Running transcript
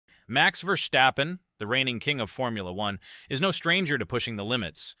Max Verstappen, the reigning king of Formula One, is no stranger to pushing the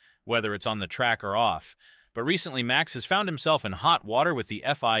limits, whether it's on the track or off. But recently, Max has found himself in hot water with the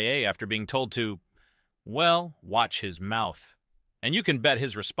FIA after being told to, well, watch his mouth. And you can bet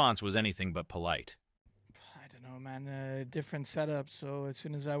his response was anything but polite. I don't know, man. Different setup. So as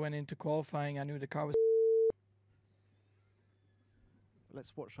soon as I went into qualifying, I knew the car was.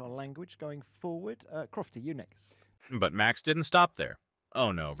 Let's watch our language going forward. Crofty, you next. But Max didn't stop there.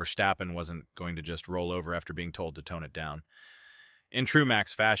 Oh no, Verstappen wasn't going to just roll over after being told to tone it down. In true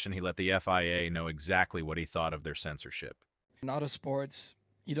Max fashion, he let the FIA know exactly what he thought of their censorship. In other sports,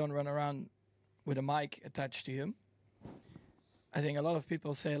 you don't run around with a mic attached to you. I think a lot of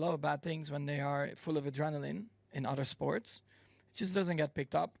people say a lot of bad things when they are full of adrenaline in other sports. It just doesn't get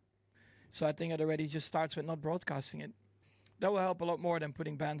picked up. So I think it already just starts with not broadcasting it. That will help a lot more than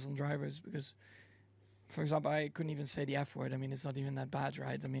putting bans on drivers because, for example, I couldn't even say the F word. I mean, it's not even that bad,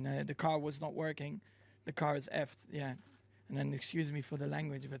 right? I mean, the car was not working. The car is effed, yeah. And then excuse me for the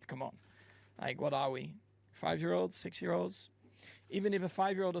language, but come on. Like, what are we? 5-year-olds, 6-year-olds? Even if a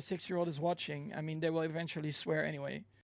 5-year-old or 6-year-old is watching, I mean, they will eventually swear anyway.